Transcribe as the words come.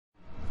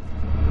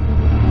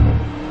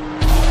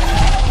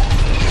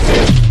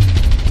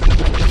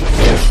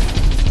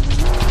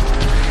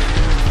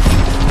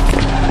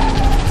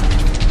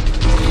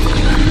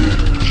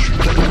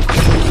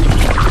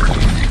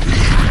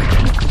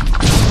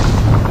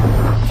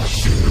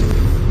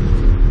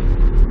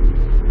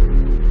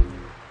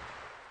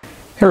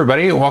Hey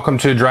everybody, welcome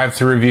to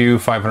Drive-Thru Review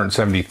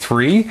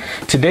 573.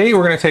 Today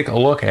we're going to take a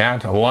look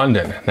at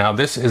London. Now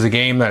this is a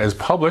game that is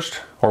published,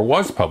 or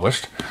was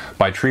published,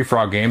 by Tree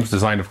Frog Games,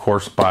 designed of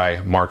course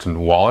by Martin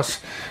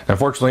Wallace.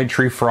 Unfortunately,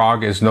 Tree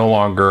Frog is no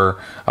longer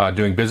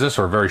doing business,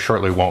 or very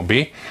shortly won't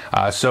be.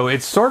 So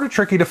it's sort of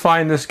tricky to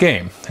find this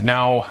game.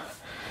 Now,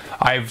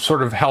 I've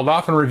sort of held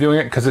off on reviewing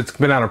it because it's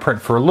been out of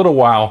print for a little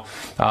while,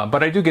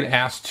 but I do get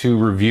asked to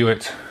review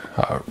it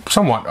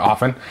somewhat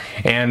often,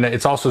 and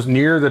it's also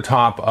near the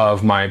top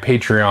of my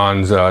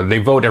Patreons. They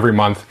vote every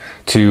month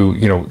to,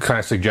 kind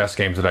of suggest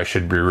games that I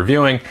should be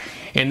reviewing,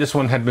 and this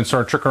one had been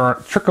sort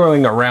of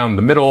trickling around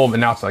the middle, and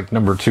now it's like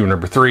number 2,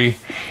 number 3,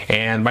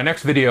 and my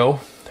next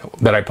video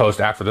that I post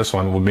after this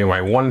one will be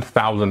my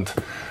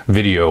 1000th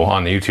video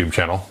on the YouTube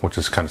channel, which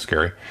is kind of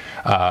scary.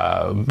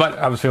 But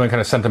I was feeling kind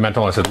of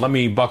sentimental. I said, let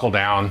me buckle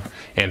down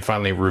and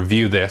finally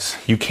review this.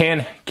 You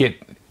can get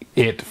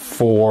it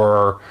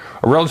for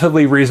a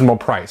relatively reasonable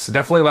price,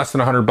 definitely less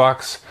than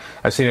 $100.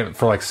 I've seen it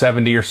for like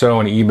 70 or so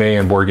on eBay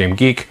and Board Game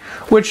Geek,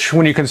 which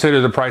when you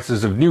consider the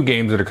prices of new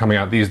games that are coming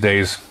out these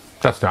days,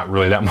 that's not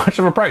really that much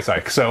of a price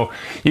hike. So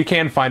you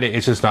can find it,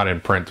 it's just not in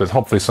print, but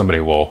hopefully somebody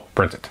will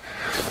print it.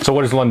 So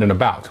what is London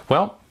about?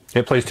 Well,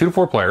 it plays 2 to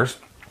 4 players.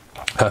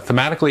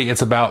 Thematically,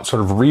 it's about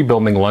sort of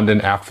rebuilding London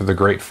after the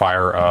Great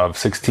Fire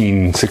of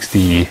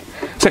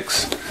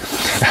 1666.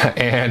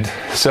 And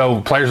so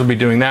players will be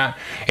doing that,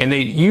 and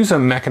they use a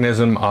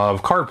mechanism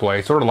of card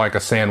play, sort of like a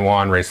San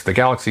Juan Race to the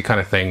Galaxy kind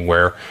of thing,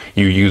 where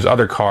you use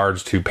other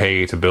cards to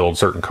pay to build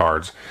certain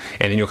cards,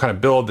 and then you'll kind of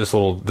build this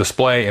little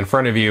display in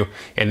front of you,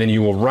 and then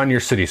you will run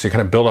your city. So you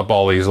kind of build up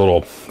all these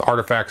little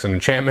artifacts and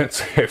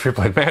enchantments if you're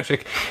playing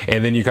Magic,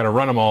 and then you kind of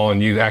run them all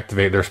and you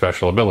activate their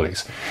special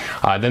abilities.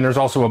 Then there's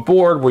also a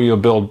board where you'll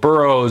build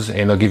boroughs,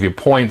 and they'll give you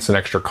points and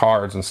extra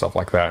cards and stuff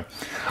like that.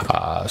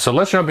 So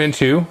let's jump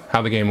into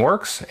how the game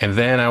works, and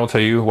then I will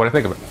tell you what I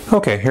think of it.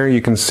 Okay, here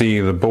you can see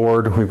the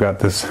board. We've got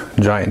this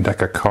giant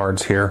deck of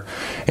cards here,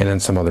 and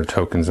then some other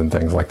tokens and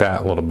things like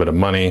that, a little bit of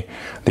money.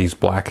 These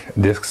black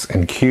discs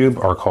and cube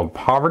are called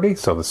poverty,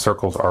 so the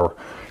circles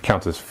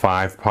count as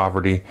 5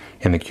 poverty,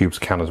 and the cubes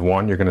count as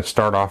 1. You're going to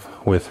start off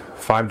with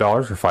 $5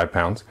 or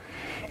 £5,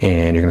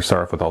 and you're going to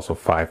start off with also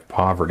 5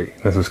 poverty.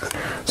 This is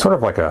sort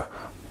of like a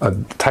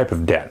type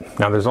of debt.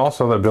 Now there's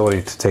also the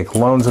ability to take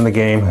loans in the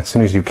game. As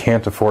soon as you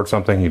can't afford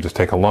something, you just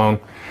take a loan,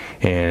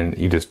 and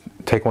you just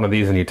take one of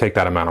these and you take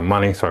that amount of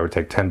money. So I would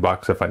take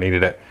 $10 if I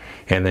needed it,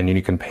 and then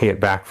you can pay it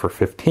back for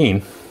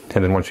 15,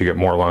 and then once you get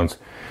more loans,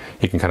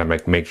 you can kind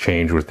of make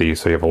change with these.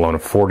 So you have a loan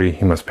of 40,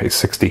 you must pay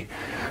 60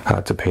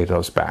 to pay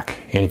those back.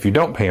 And if you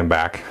don't pay them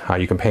back,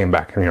 you can pay them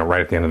back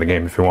right at the end of the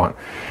game if you want,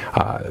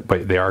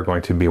 but they are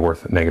going to be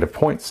worth negative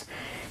points.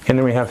 And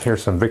then we have here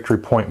some victory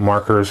point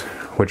markers,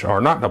 which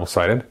are not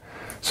double-sided,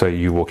 so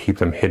you will keep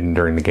them hidden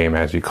during the game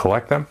as you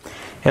collect them.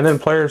 And then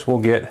players will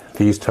get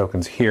these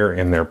tokens here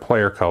in their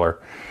player color,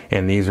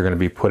 and these are going to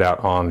be put out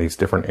on these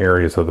different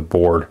areas of the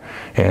board,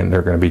 and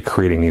they're going to be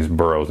creating these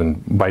boroughs,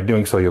 and by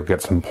doing so you'll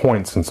get some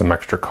points and some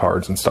extra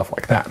cards and stuff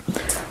like that.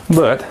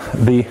 But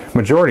the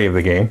majority of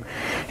the game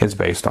is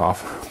based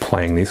off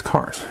playing these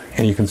cards,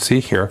 and you can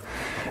see here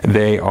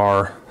they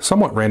are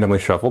somewhat randomly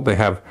shuffled. They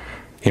have,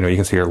 you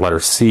can see here letter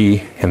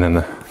C, and then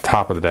the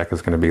top of the deck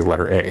is going to be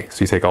letter A.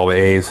 So you take all the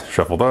A's,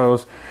 shuffle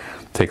those,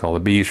 take all the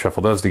B's,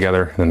 shuffle those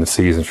together, and then the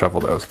C's and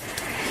shuffle those.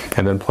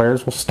 And then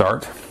players will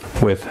start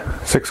with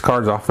 6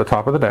 cards off the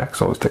top of the deck.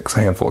 So let's take a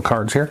handful of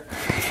cards here.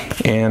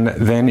 And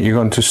then you're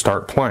going to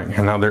start playing.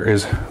 And now there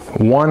is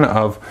one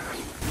of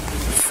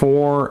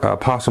 4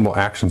 possible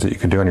actions that you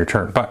can do on your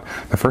turn. But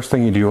the first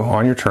thing you do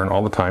on your turn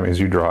all the time is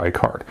you draw a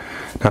card.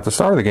 Now at the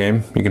start of the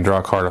game, you can draw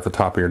a card off the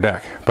top of your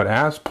deck. But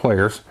as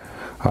players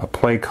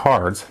play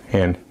cards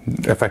and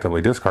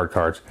effectively discard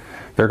cards,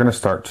 they're going to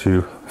start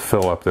to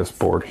fill up this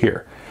board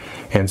here.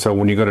 And so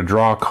when you go to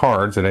draw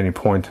cards at any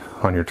point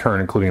on your turn,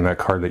 including that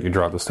card that you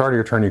draw at the start of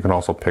your turn, you can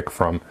also pick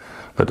from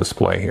the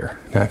display here.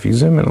 Now if you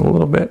zoom in a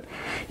little bit,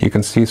 you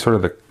can see sort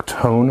of the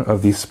tone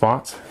of these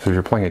spots. So if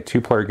you're playing a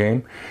 2-player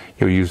game,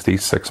 you'll use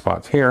these 6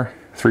 spots here.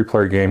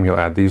 3-player game, you'll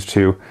add these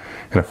 2,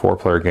 and a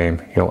 4-player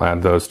game, you'll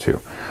add those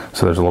 2.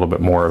 So there's a little bit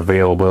more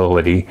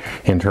availability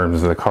in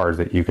terms of the cards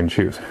that you can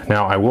choose.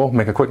 Now I will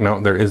make a quick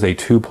note, there is a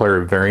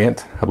 2-player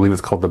variant. I believe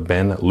it's called the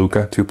Ben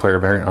Luca 2-player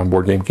variant on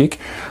Board Game Geek.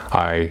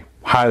 I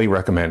highly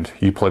recommend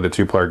you play the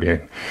 2-player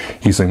game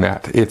using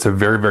that. It's a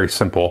very, very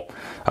simple,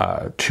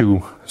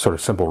 2 sort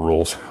of simple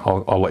rules.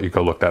 I'll let you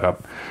go look that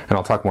up, and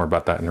I'll talk more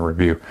about that in the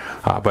review.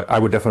 But I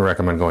would definitely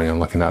recommend going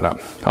and looking that up.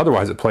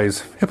 Otherwise, it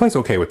plays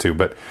okay with 2,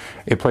 but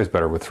it plays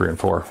better with 3 and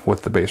 4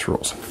 with the base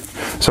rules.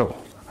 So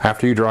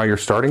after you draw your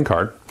starting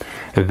card,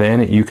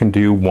 then you can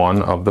do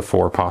one of the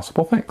 4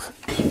 possible things.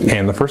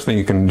 And the first thing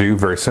you can do,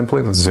 very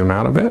simply, let's zoom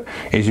out a bit,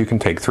 is you can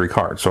take 3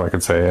 cards. So I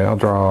could say, I'll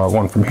draw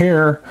one from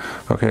here,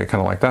 okay,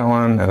 kind of like that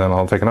one, and then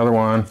I'll take another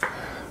one.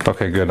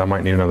 Okay, good, I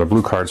might need another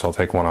blue card, so I'll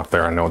take one off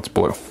there, I know it's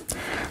blue.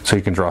 So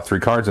you can draw 3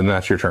 cards, and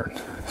that's your turn.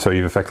 So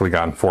you've effectively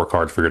gotten 4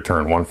 cards for your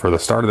turn, one for the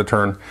start of the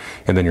turn,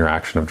 and then your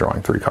action of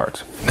drawing 3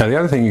 cards. Now the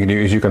other thing you can do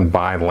is you can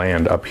buy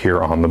land up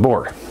here on the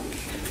board.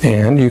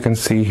 And you can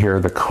see here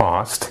the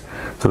cost.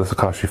 So this will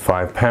cost you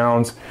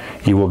 £5.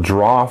 You will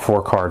draw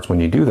 4 cards when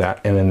you do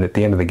that, and then at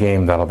the end of the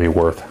game that'll be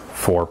worth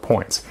 4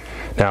 points.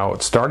 Now,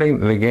 starting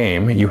the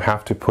game, you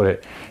have to put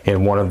it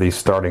in one of these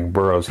starting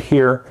burrows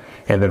here,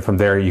 and then from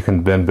there you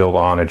can then build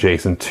on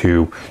adjacent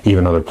to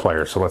even other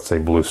players. So let's say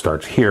blue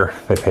starts here,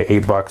 they pay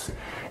 $8,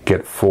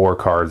 get 4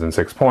 cards and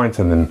 6 points,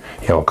 and then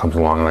yellow comes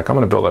along and like, I'm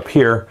going to build up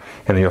here,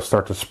 and then you'll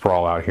start to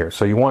sprawl out here.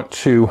 So you want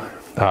to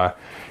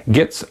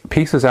get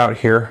pieces out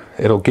here.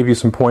 It'll give you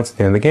some points at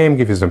the end of the game,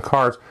 give you some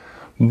cards,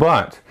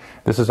 but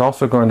this is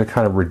also going to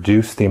kind of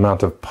reduce the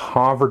amount of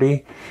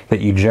poverty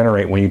that you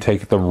generate when you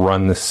take the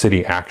run the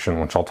city action,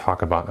 which I'll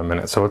talk about in a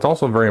minute. So it's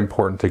also very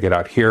important to get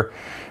out here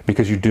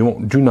because you do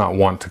not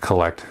want to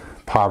collect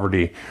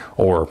poverty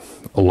or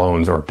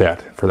loans or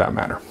debt for that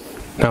matter.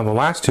 Now the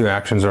last 2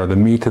 actions are the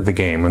meat of the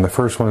game, and the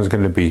first one is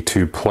going to be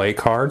to play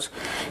cards,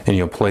 and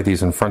you'll play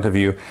these in front of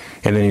you,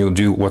 and then you'll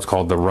do what's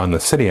called the run the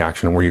city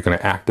action, where you're going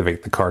to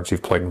activate the cards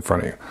you've played in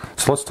front of you.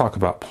 So let's talk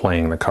about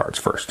playing the cards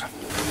first.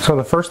 So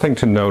the first thing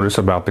to notice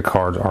about the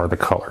cards are the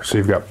colors. So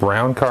you've got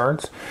brown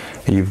cards,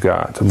 you've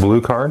got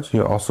blue cards,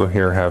 you also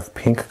here have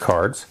pink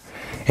cards,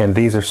 and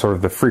these are sort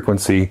of the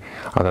frequency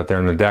that they're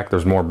in the deck.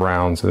 There's more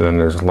browns, and then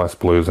there's less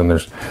blues, and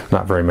there's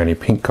not very many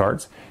pink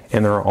cards.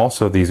 And there are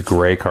also these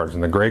gray cards,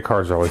 and the gray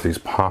cards are always these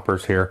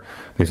poppers here.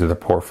 These are the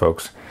poor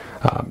folks.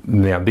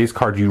 Now these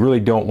cards you really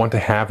don't want to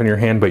have in your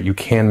hand, but you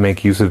can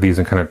make use of these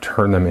and kind of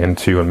turn them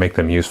into and make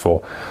them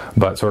useful.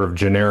 But sort of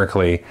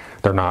generically,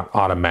 they're not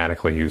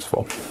automatically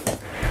useful.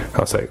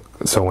 I'll say,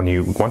 so when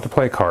you want to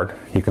play a card,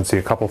 you can see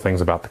a couple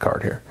things about the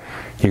card here.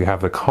 You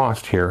have the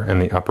cost here in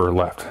the upper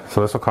left.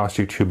 So this will cost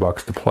you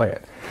 $2 to play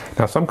it.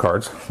 Now some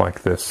cards,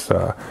 like this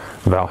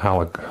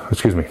Vauxhall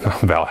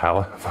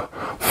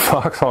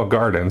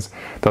Gardens,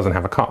 doesn't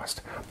have a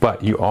cost.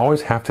 But you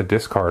always have to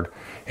discard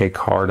a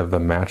card of the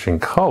matching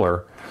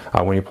color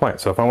when you play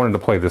it. So if I wanted to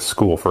play this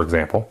school, for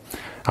example,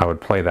 I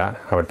would play that.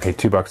 I would pay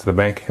 $2 to the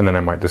bank, and then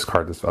I might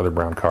discard this other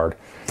brown card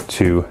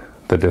to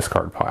the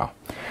discard pile.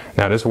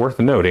 Now it is worth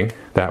noting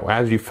that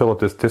as you fill up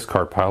this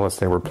discard pile, let's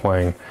say we're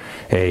playing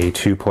a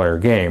 2-player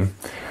game,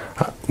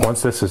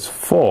 once this is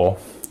full,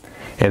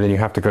 and then you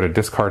have to go to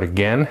discard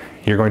again,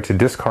 you're going to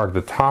discard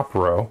the top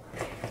row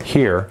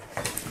here,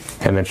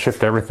 and then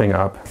shift everything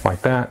up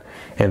like that,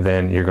 and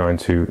then you're going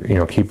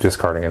to keep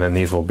discarding, and then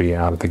these will be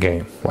out of the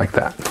game like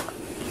that.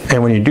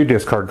 And when you do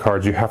discard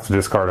cards, you have to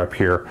discard up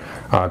here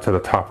to the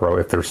top row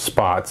if there's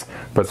spots,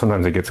 but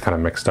sometimes it gets kind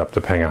of mixed up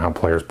depending on how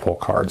players pull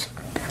cards.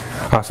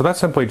 So that's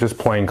simply just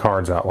playing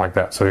cards out like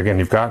that. So again,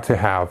 you've got to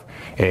have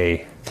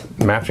a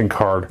matching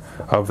card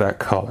of that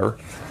color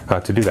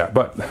to do that.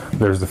 But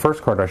there's the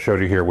first card I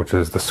showed you here, which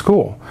is the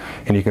school.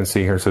 And you can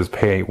see here it says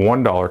pay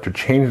 $1 to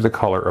change the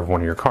color of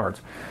one of your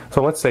cards.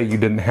 So let's say you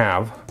didn't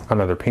have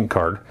another pink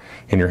card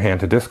in your hand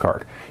to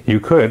discard. You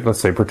could,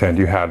 let's say, pretend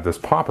you had this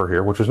popper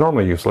here, which is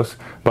normally useless,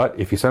 but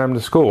if you send them to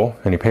school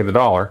and you pay the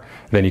 $1,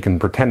 then you can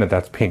pretend that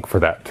that's pink for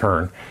that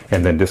turn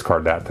and then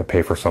discard that to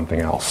pay for something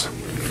else.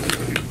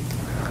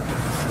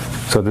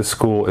 So this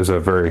school is a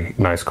very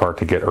nice card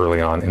to get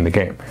early on in the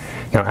game.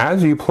 Now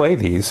as you play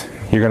these,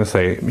 you're going to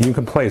say, you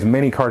can play as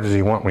many cards as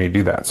you want when you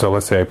do that. So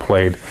let's say I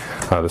played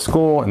the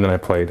school, and then I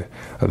played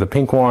the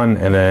pink one,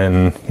 and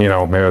then, maybe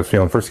I was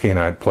feeling frisky and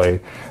I'd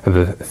play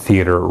the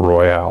Theatre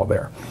Royale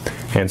there.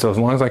 And so as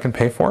long as I can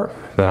pay for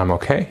it, then I'm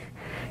okay,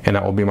 and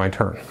that will be my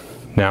turn.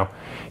 Now,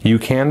 you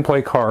can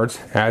play cards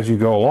as you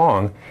go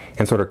along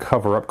and sort of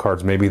cover up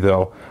cards. Maybe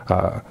they'll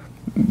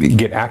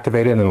get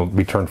activated and it'll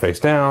be turned face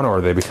down,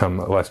 or they become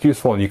less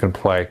useful, and you can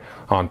play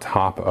on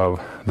top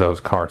of those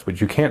cards.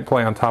 But you can't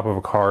play on top of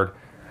a card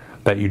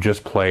that you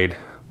just played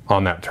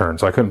on that turn.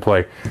 So I couldn't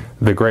play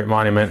the Great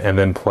Monument and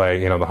then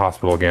play, the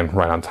hospital again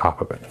right on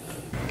top of it.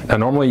 Now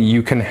normally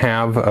you can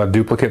have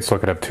duplicates, so I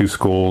could have 2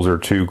 schools or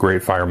 2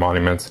 Great Fire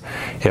Monuments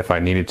if I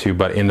needed to,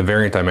 but in the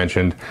variant I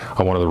mentioned,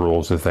 one of the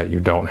rules is that you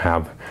don't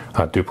have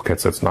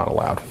duplicates. That's not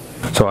allowed.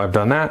 So I've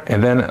done that,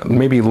 and then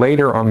maybe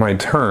later on my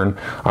turn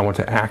I want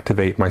to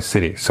activate my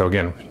city. So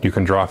again, you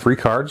can draw 3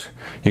 cards,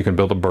 you can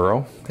build a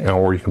burrow,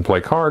 or you can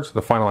play cards.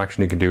 The final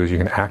action you can do is you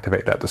can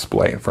activate that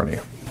display in front of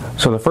you.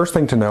 So the first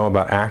thing to know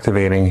about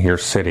activating your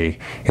city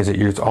is that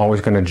it's always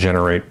going to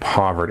generate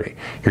poverty.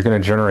 You're going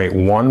to generate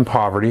 1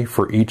 poverty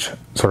for each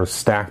sort of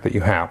stack that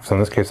you have. So in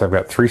this case I've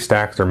got 3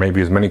 stacks, or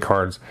maybe as many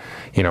cards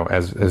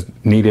as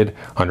needed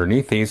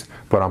underneath these,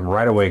 but I'm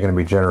right away going to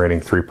be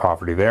generating 3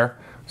 poverty there.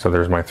 So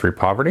there's my 3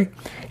 poverty.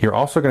 You're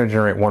also going to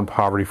generate 1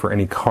 poverty for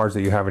any cards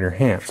that you have in your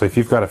hand. So if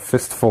you've got a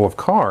fistful of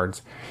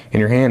cards in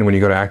your hand when you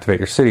go to activate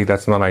your city,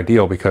 that's not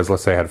ideal, because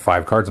let's say I had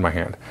 5 cards in my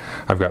hand.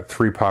 I've got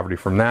 3 poverty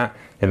from that,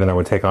 and then I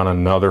would take on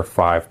another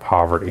 5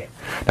 poverty.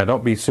 Now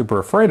don't be super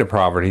afraid of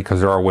poverty,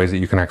 because there are ways that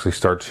you can actually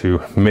start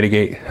to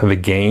mitigate the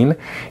gain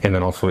and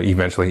then also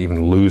eventually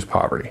even lose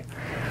poverty.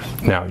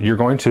 Now, you're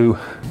going to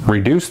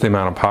reduce the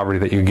amount of poverty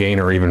that you gain,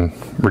 or even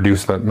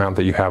reduce the amount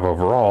that you have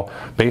overall,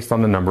 based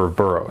on the number of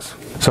burrows.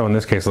 So in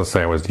this case, let's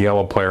say I was the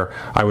yellow player,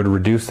 I would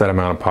reduce that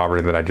amount of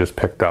poverty that I just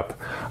picked up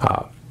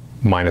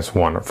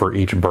 -1 for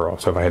each burrow.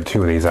 So if I had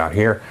 2 of these out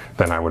here,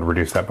 then I would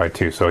reduce that by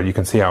 2. So you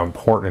can see how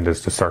important it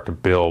is to start to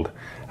build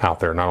out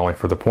there, not only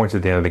for the points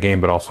at the end of the game,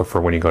 but also for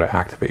when you go to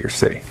activate your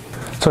city.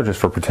 So just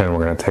for pretend,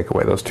 we're going to take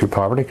away those 2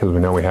 poverty because we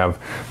know we have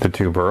the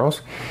 2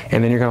 burrows.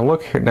 And then you're going to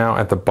look here now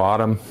at the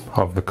bottom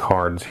of the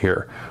cards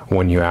here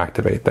when you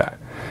activate that.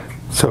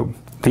 So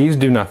these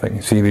do nothing.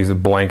 You see these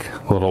blank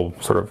little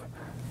sort of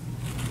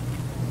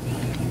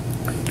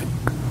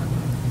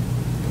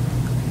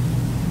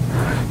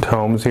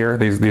tomes here.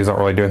 These don't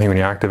really do anything when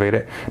you activate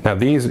it. Now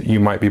these you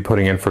might be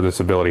putting in for this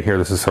ability here.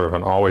 This is sort of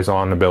an always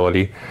on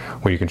ability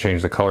where you can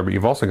change the color, but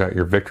you've also got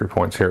your victory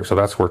points here. So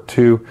that's worth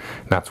 2,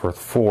 and that's worth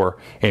 4.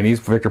 And these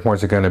victory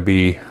points are going to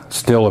be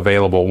still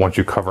available once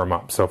you cover them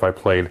up. So if I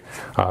played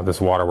this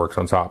waterworks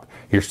on top,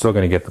 you're still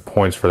going to get the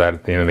points for that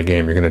at the end of the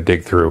game. You're going to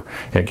dig through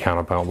and count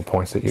up all the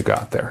points that you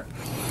got there.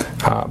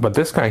 But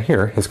this guy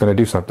here is going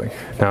to do something.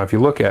 Now if you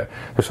look at,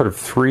 there's sort of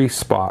 3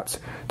 spots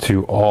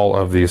to all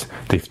of these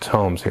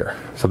tomes here.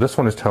 So this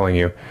one is telling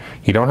you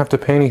you don't have to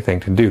pay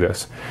anything to do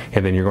this,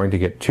 and then you're going to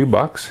get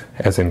 $2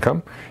 as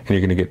income, and you're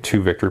going to get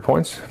 2 victory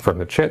points from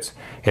the chits,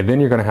 and then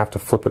you're going to have to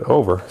flip it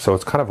over, so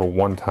it's kind of a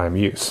one-time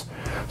use.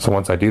 So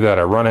once I do that,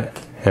 I run it,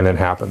 and it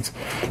happens.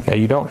 Now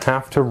you don't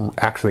have to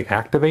actually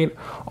activate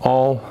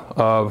all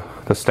of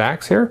the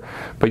stacks here,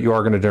 but you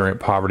are going to generate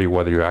poverty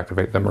whether you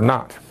activate them or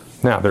not.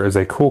 Now there is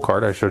a cool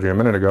card I showed you a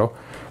minute ago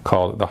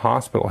called the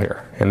Hospital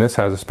here, and this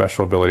has a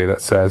special ability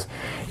that says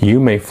you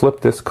may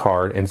flip this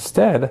card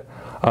instead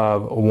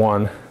of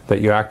one that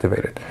you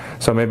activated.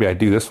 So maybe I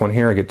do this one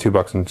here, I get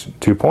 $2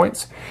 and 2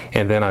 points,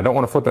 and then I don't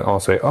want to flip it, I'll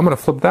say I'm going to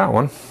flip that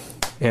one,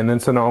 and then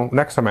so now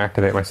next time I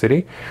activate my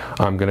city,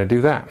 I'm going to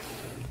do that.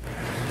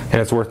 And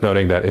it's worth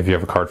noting that if you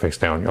have a card face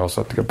down, you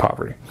also have to get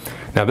poverty.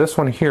 Now this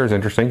one here is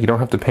interesting. You don't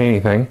have to pay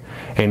anything,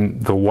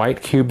 and the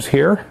white cubes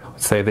here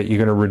say that you're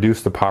going to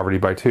reduce the poverty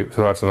by 2.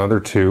 So that's another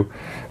 2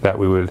 that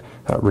we would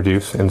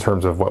reduce in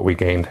terms of what we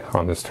gained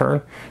on this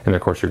turn. And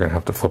of course you're going to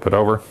have to flip it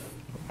over.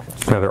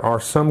 Now there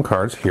are some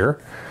cards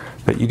here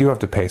that you do have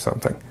to pay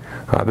something.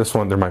 This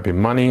one, there might be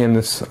money in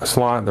this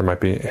slot, there might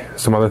be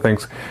some other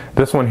things.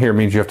 This one here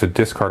means you have to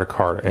discard a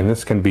card, and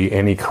this can be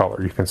any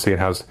color. You can see it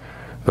has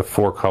the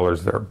 4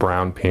 colors there: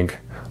 brown, pink,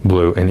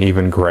 blue, and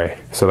even gray.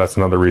 So that's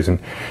another reason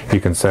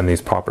you can send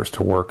these poppers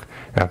to work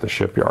at the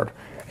shipyard.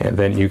 And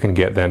then you can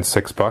get then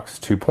 $6,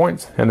 2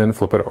 points, and then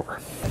flip it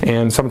over.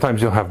 And sometimes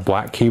you'll have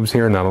black cubes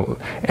here, and that'll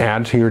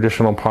add to your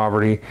additional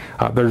poverty.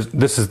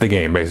 This is the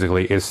game,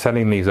 basically, is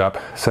setting these up,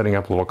 setting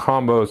up little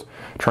combos,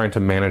 trying to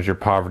manage your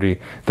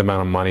poverty, the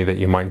amount of money that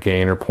you might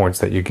gain or points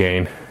that you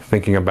gain,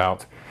 thinking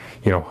about,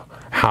 you know,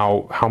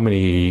 how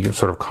many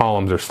sort of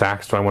columns or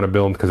stacks do I want to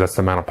build, because that's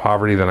the amount of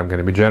poverty that I'm going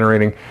to be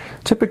generating.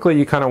 Typically,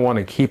 you kind of want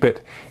to keep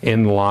it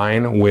in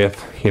line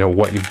with, you know,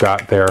 what you've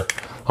got there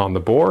on the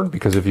board,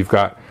 because if you've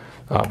got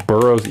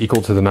burrows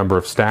equal to the number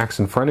of stacks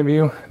in front of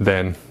you,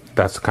 then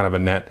that's kind of a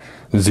net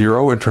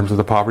 0 in terms of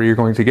the poverty you're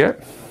going to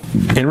get.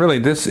 And really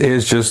this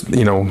is just,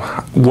 you know,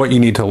 what you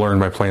need to learn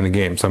by playing the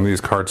game. Some of these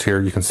cards here,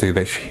 you can see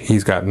that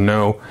he's got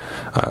no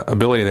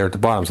ability there at the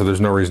bottom, so there's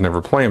no reason to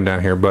ever play him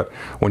down here. But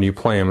when you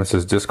play him, it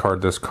says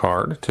discard this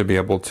card to be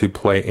able to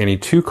play any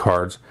 2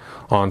 cards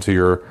onto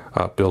your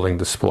building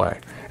display.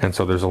 And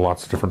so there's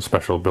lots of different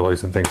special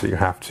abilities and things that you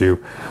have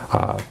to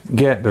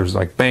get. There's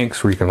like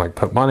banks where you can like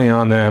put money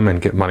on them and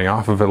get money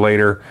off of it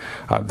later.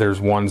 There's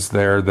ones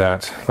there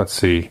that, let's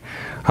see,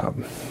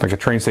 like a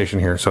train station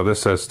here. So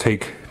this says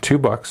take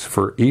 $2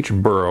 for each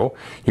borough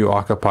you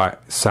occupy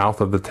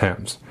south of the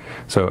Thames.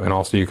 So, and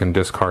also you can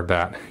discard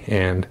that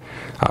and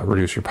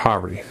reduce your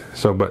poverty.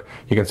 So, but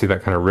you can see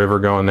that kind of river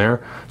going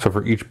there. So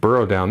for each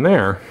borough down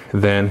there,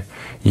 then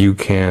you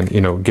can,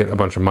 you know, get a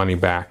bunch of money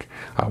back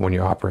when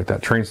you operate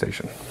that train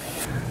station.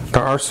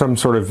 There are some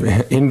sort of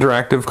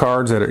interactive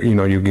cards that are, you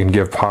know, you can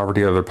give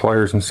poverty to other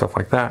players and stuff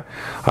like that.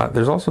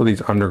 There's also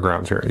these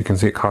undergrounds here. You can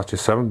see it costs you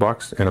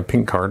 $7 and a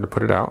pink card to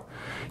put it out.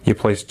 You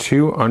place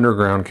 2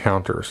 underground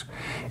counters,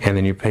 and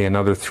then you pay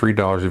another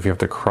 $3 if you have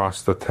to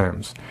cross the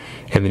Thames.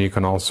 And then you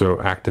can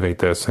also activate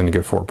this and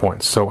get 4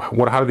 points. So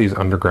how do these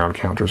underground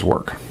counters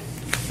work?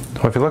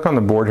 Well, if you look on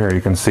the board here,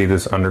 you can see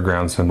this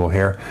underground symbol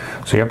here.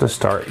 So you have to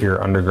start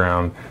your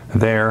underground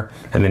there,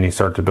 and then you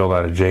start to build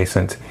out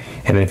adjacent.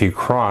 And then if you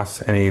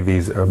cross any of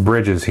these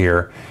bridges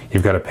here,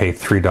 you've got to pay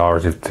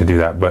 $3 to do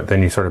that. But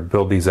then you sort of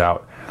build these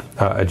out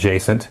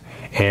adjacent.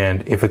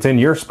 And if it's in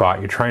your spot,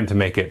 you're trying to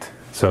make it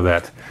so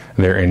that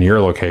they're in your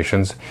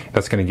locations.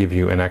 That's going to give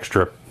you an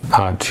extra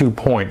 2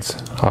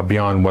 points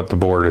beyond what the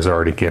board is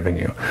already giving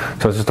you.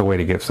 So it's just a way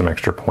to get some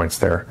extra points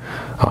there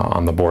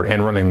on the board.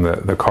 And running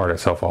the card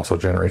itself also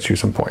generates you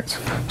some points.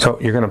 So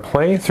you're going to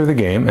play through the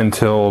game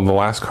until the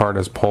last card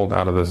is pulled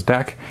out of this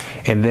deck.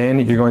 And then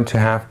you're going to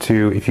have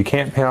to, if you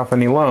can't pay off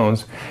any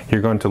loans,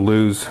 you're going to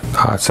lose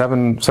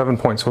 7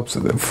 points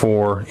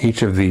for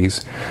each of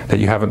these that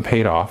you haven't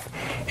paid off.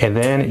 And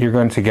then you're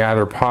going to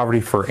gather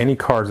poverty for any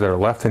cards that are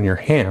left in your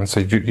hand.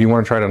 So you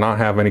want to try to not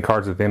have any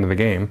cards at the end of the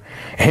game.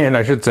 And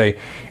I should should say,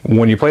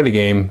 when you play the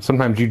game,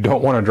 sometimes you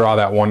don't want to draw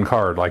that one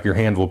card. Like your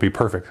hand will be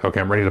perfect. Okay,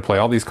 I'm ready to play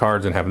all these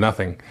cards and have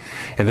nothing.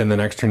 And then the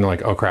next turn you're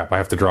like, oh crap, I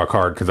have to draw a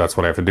card because that's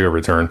what I have to do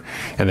every turn.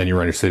 And then you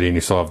run your city and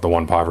you still have the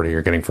one poverty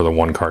you're getting for the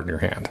one card in your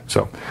hand.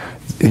 So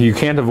you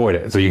can't avoid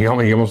it. So you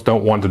almost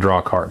don't want to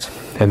draw cards.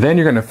 And then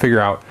you're going to figure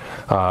out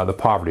the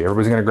poverty.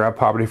 Everybody's going to grab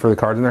poverty for the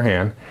cards in their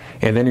hand.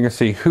 And then you're going to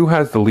see who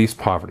has the least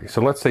poverty.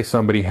 So let's say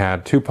somebody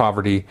had 2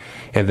 poverty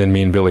and then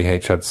me and Billy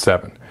H had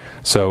 7.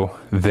 So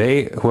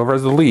whoever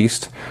has the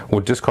least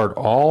would discard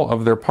all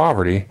of their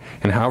poverty,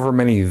 and however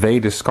many they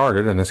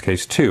discarded, in this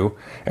case 2,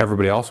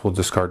 everybody else will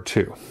discard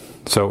 2.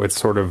 So it's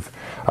sort of,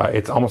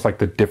 it's almost like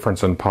the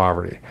difference in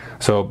poverty.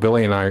 So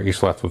Billy and I are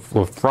each left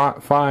with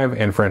 5,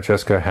 and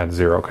Francesca had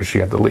 0 because she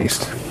had the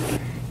least.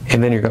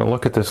 And then you're going to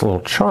look at this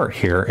little chart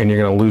here, and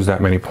you're going to lose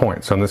that many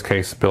points. So in this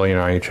case, Billy and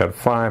I each had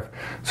 5,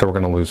 so we're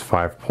going to lose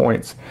 5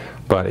 points.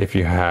 But if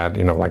you had,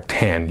 like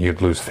 10,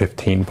 you'd lose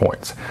 15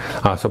 points.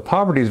 So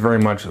poverty is very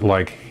much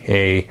like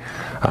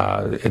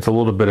it's a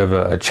little bit of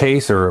a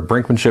chase or a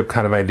brinkmanship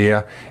kind of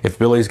idea. If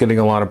Billy's getting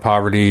a lot of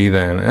poverty,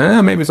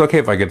 then maybe it's okay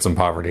if I get some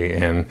poverty.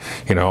 And,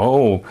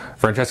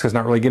 Francesca's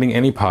not really getting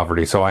any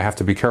poverty, so I have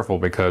to be careful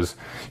because,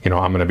 I'm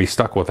going to be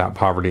stuck with that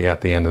poverty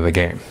at the end of the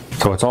game.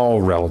 So it's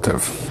all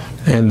relative.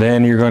 And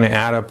then you're going to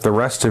add up the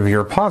rest of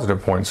your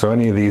positive points. So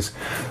any of these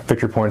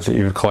victory points that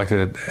you've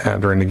collected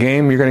during the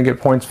game, you're going to get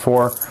points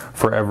for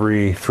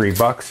every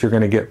 $3, you're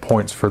going to get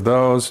points for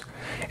those,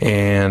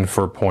 and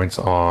for points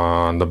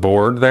on the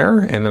board there,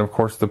 and then of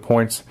course the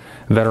points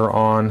that are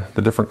on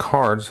the different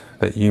cards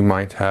that you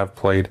might have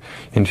played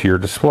into your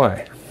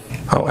display.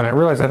 Oh, and I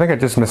realized, I think I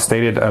just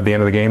misstated at the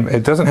end of the game.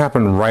 It doesn't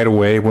happen right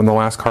away when the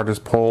last card is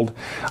pulled.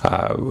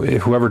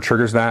 Whoever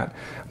triggers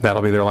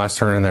that'll be their last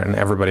turn, and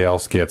everybody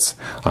else gets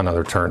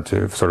another turn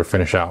to sort of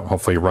finish out,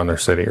 hopefully run their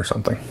city or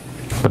something.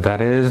 But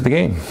that is the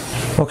game.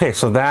 Okay,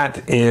 so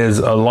that is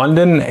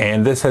London,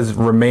 and this has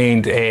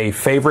remained a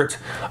favorite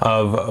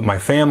of my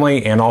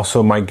family and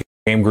also my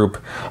game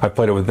group. I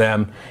played it with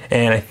them,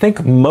 and I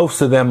think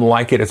most of them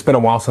like it. It's been a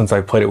while since I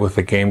played it with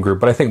the game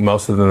group, but I think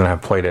most of them that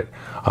have played it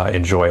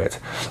enjoy it.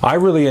 I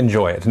really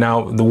enjoy it.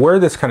 Now, where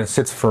this kind of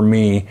sits for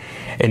me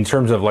in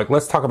terms of,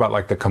 let's talk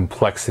about the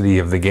complexity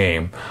of the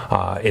game.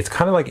 It's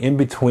kind of like in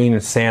between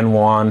San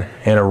Juan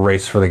and A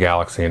Race for the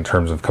Galaxy in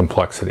terms of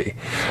complexity.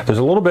 There's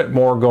a little bit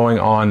more going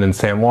on than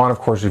San Juan. Of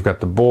course, you've got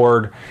the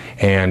board,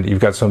 and you've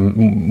got some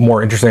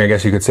more interesting, I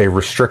guess you could say,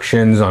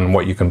 restrictions on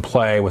what you can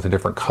play with the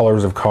different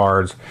colors of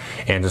cards,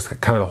 and just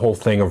kind of the whole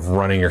thing of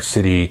running your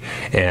city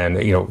and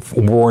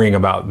worrying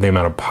about the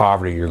amount of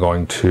poverty you're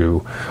going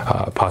to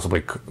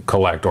possibly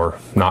collect or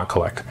not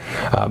collect.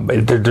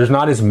 There's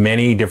not as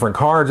many different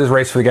cards as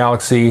Race for the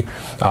Galaxy,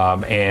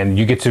 and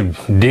you get to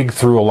dig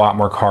through a lot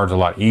more cards a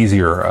lot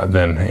easier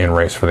than in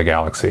Race for the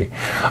Galaxy.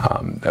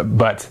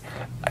 But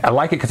I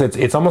like it because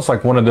it's almost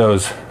like one of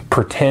those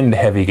pretend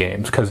heavy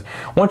games, because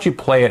once you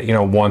play it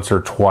once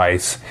or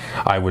twice,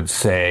 I would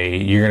say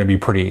you're going to be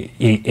pretty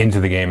into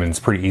the game, and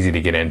it's pretty easy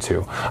to get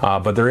into.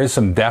 But there is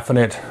some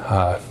definite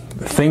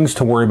things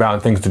to worry about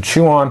and things to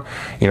chew on.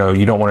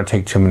 You don't want to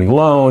take too many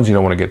loans, you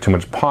don't want to get too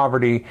much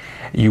poverty,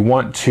 you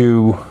want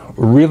to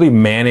really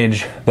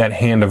manage that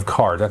hand of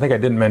cards. I think I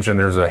didn't mention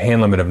there's a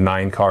hand limit of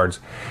 9 cards.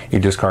 You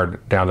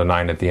discard down to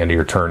 9 at the end of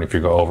your turn if you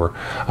go over.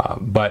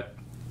 But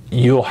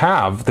you'll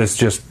have this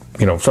just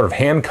sort of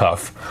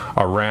handcuff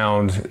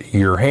around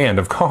your hand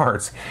of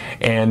cards,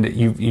 and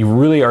you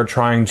really are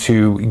trying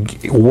to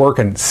work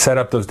and set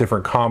up those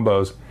different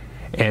combos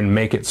and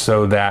make it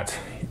so that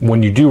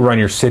when you do run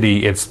your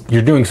city,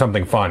 you're doing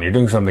something fun, you're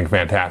doing something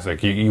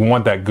fantastic. You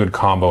want that good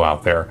combo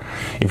out there.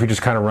 If you're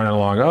just kind of running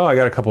along, I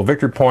got a couple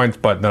victory points,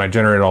 but then I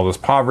generated all this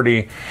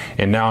poverty,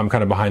 and now I'm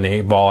kind of behind the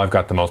 8 ball, I've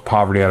got the most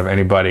poverty out of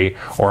anybody,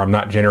 or I'm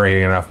not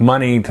generating enough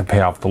money to pay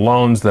off the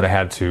loans that I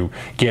had to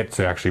get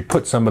to actually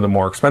put some of the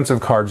more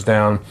expensive cards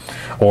down,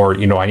 or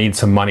I need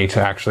some money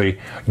to actually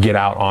get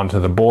out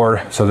onto the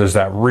board. So there's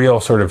that real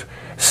sort of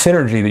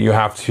synergy that you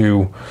have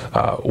to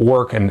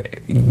work and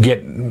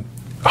get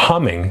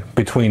humming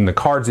between the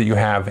cards that you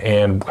have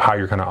and how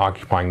you're kind of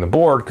occupying the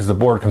board, because the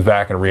board comes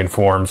back and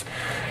reinforms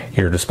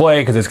your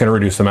display because it's going to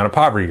reduce the amount of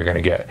poverty you're going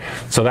to get.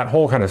 So that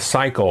whole kind of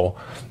cycle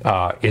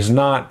is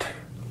not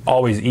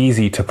always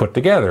easy to put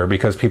together,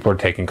 because people are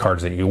taking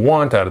cards that you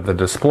want out of the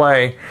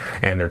display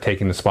and they're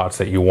taking the spots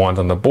that you want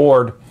on the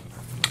board.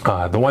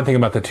 The one thing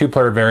about the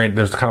 2-player variant,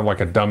 there's kind of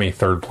like a dummy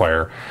 3rd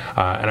player,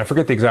 and I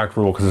forget the exact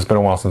rule because it's been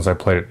a while since I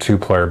played it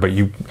 2-player, but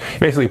you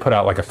basically put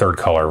out like a 3rd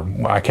color.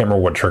 I can't remember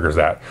what triggers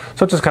that.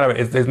 So it's just kind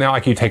of, it's not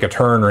like you take a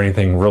turn or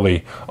anything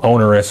really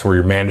onerous where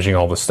you're managing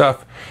all the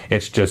stuff.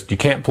 It's just you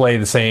can't play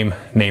the same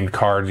named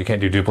cards, you can't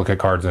do duplicate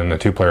cards in the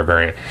 2-player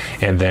variant,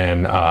 and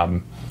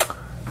then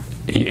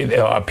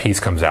a piece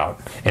comes out,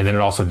 and then it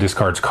also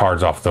discards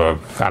cards out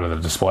of the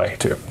display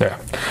too. Yeah.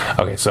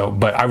 Okay. So,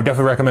 but I would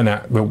definitely recommend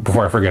that.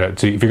 Before I forget it,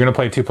 so if you're going to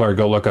play 2-player,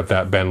 go look up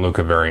that Ben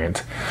Luca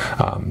variant.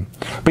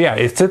 But yeah,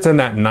 it sits in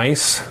that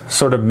nice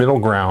sort of middle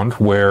ground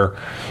where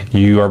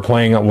you are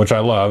playing, which I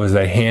love, is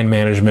that hand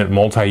management,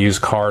 multi-use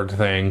card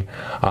thing,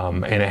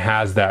 and it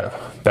has that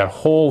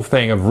whole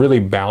thing of really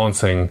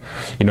balancing,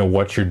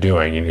 what you're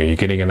doing. You're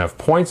getting enough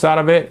points out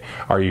of it.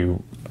 Are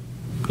you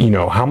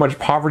how much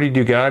poverty do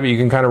you get out of it? You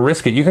can kind of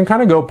risk it. You can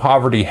kind of go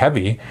poverty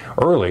heavy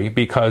early,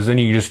 because then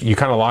you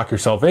kind of lock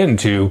yourself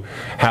into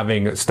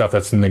having stuff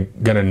that's going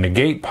to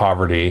negate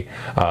poverty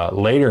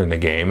later in the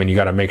game, and you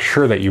got to make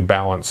sure that you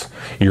balance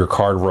your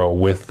card row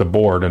with the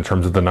board in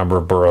terms of the number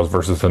of burrows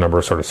versus the number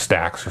of sort of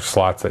stacks or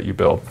slots that you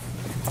build.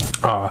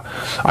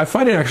 I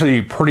find it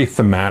actually pretty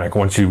thematic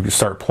once you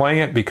start playing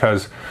it,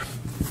 because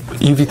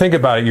if you think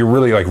about it, you're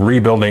really like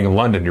rebuilding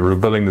London. You're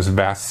rebuilding this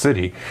vast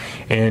city,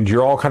 and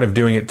you're all kind of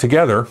doing it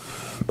together.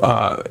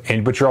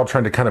 But you're all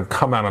trying to kind of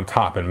come out on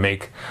top and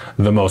make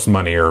the most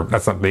money, or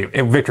that's not the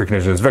victory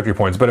condition, is victory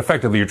points, but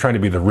effectively you're trying to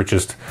be the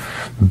richest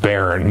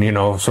baron,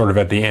 sort of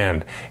at the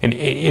end. And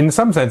in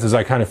some senses,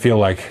 I kind of feel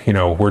like,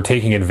 we're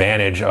taking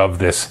advantage of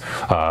this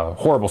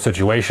horrible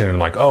situation, and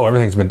like, oh,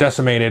 everything's been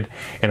decimated,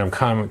 and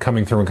I'm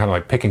coming through and kind of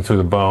like picking through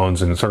the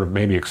bones and sort of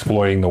maybe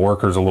exploiting the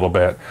workers a little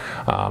bit.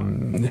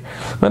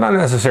 But not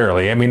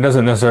necessarily. I mean, it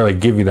doesn't necessarily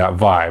give you that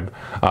vibe.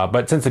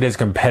 But since it is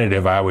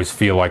competitive, I always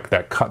feel like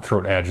that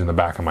cutthroat edge in the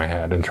back of my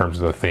head in terms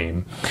of the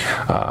theme.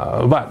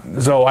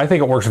 So I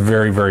think it works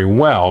very, very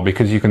well,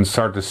 because you can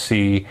start to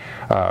see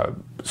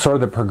sort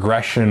of the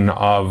progression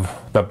of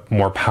the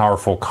more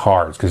powerful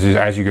cards, because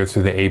as you go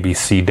through the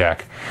ABC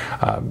deck,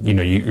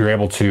 you're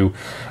able to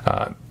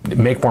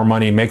make more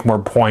money, make more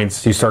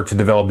points. You start to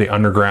develop the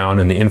underground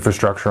and the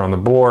infrastructure on the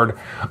board,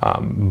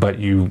 but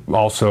you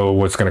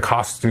also, it's going to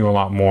cost you a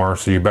lot more,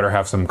 so you better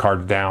have some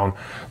cards down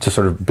to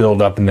sort of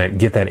build up and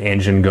get that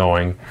engine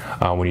going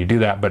when you do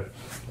that. But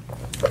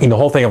the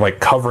whole thing of like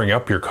covering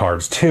up your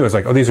cards too is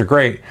like, oh, these are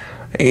great.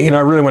 I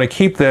really want to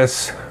keep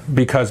this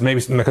because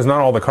not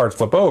all the cards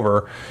flip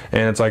over,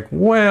 and it's like,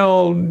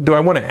 well, do I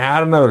want to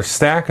add another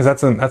stack? Because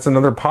that's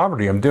another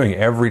poverty I'm doing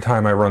every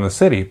time I run the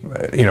city,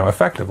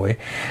 effectively.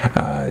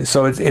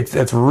 So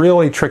it's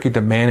really tricky to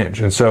manage,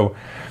 and so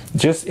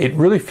it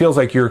really feels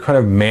like you're kind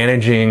of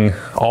managing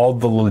all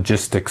the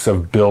logistics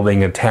of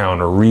building a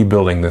town or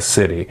rebuilding the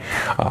city,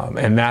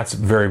 and that's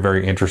very,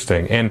 very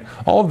interesting. And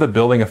all of the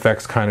building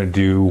effects kind of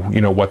do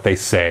what they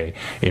say.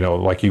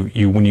 Like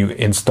you when you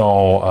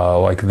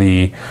install like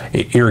the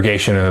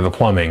irrigation and the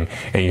plumbing,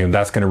 and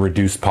that's going to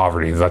reduce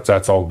poverty.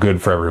 That's all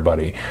good for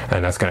everybody,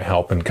 and that's going to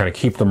help and kind of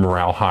keep the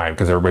morale high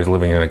because everybody's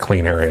living in a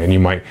clean area. And you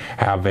might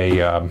have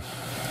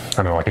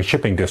like a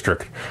shipping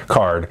district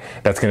card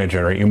that's going to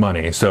generate you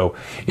money. So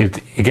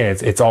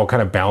it's all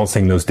kind of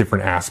balancing those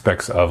different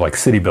aspects of like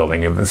city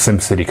building, of the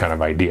SimCity kind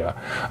of idea.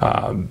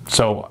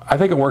 So I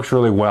think it works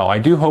really well. I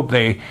do hope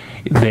they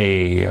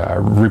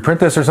reprint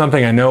this or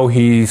something. I know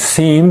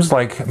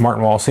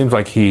Martin Wall seems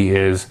like he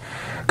is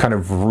kind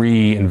of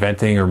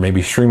reinventing or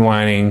maybe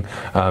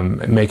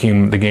streamlining,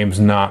 making the games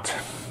not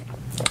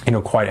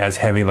quite as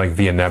heavy like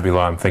Via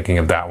Nebula. I'm thinking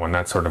of that one.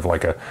 That's sort of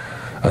like a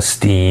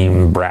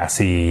steam,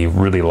 brassy,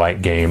 really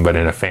light game, but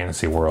in a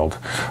fantasy world.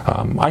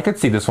 I could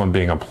see this one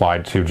being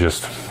applied to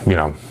just,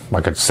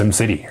 like a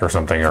SimCity or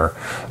something, or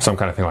some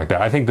kind of thing like that.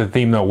 I think the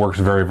theme, though, works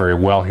very, very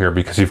well here,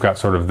 because you've got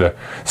sort of the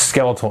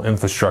skeletal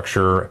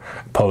infrastructure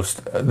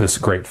post this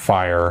great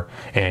fire,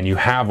 and you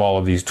have all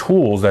of these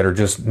tools that are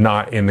just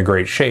not in the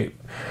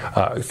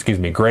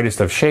greatest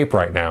of shape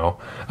right now,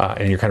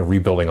 and you're kind of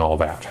rebuilding all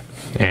that.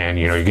 And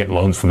you get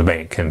loans from the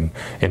bank, and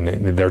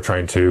they're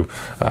trying to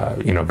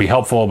be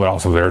helpful, but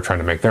also they're trying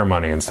to make their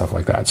money and stuff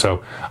like that.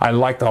 So I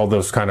liked all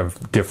those kind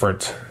of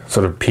different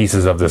sort of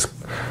pieces of this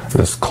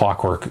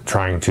clockwork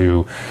trying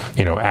to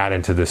add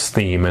into this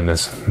theme and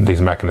these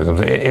mechanisms.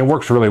 It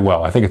works really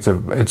well. I think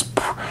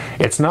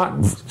it's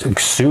not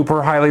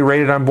super highly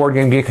rated on Board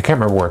Game Geek. I can't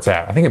remember where it's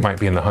at. I think it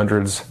might be in the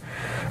hundreds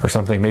or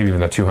something, maybe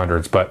even the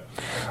 200s, but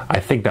I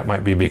think that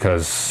might be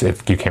because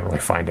you can't really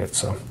find it.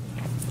 So.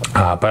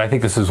 But I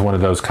think this is one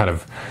of those kind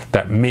of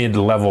that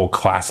mid-level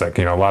classic.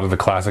 A lot of the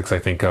classics I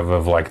think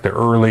of like the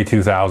early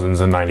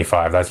 2000s and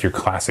 95. That's your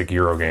classic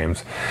Euro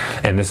games,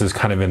 and this is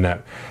kind of in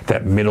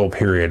that middle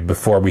period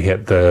before we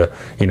hit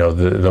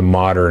the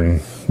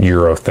modern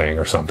Euro thing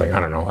or something. I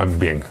don't know.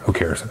 Who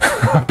cares?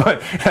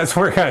 But that's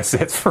where it kind of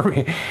sits for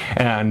me.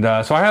 And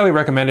so I highly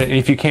recommend it. And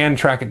if you can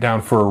track it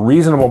down for a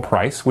reasonable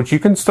price, which you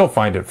can still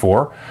find it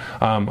for,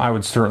 I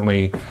would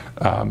certainly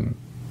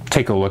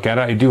take a look at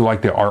it. I do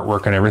like the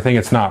artwork and everything.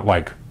 It's not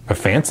like a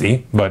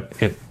fancy, but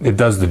it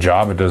does the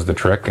job, it does the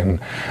trick, and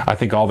I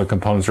think all the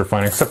components are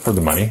fine except for the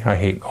money. I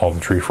hate all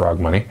the Tree Frog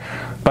money,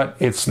 but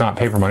it's not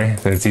paper money,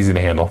 and it's easy to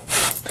handle.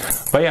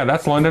 But yeah,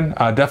 that's London.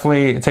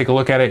 Definitely take a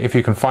look at it if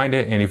you can find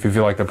it, and if you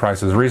feel like the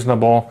price is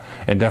reasonable,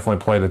 and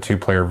definitely play the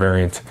 2-player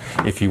variant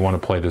if you want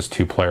to play this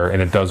 2-player,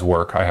 and it does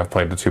work. I have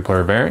played the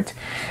 2-player variant,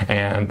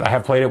 and I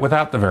have played it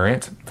without the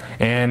variant,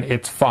 and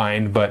it's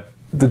fine, but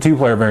the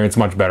 2-player variant's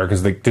much better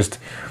because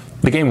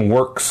the game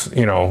works,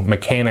 you know,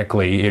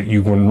 mechanically.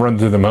 You can run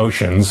through the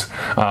motions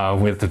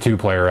with the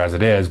 2-player as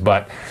it is,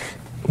 but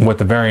with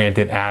the variant,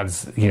 it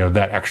adds, you know,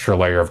 that extra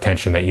layer of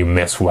tension that you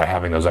miss by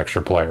having those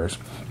extra players.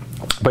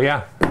 But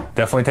yeah,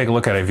 definitely take a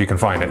look at it if you can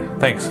find it.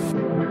 Thanks.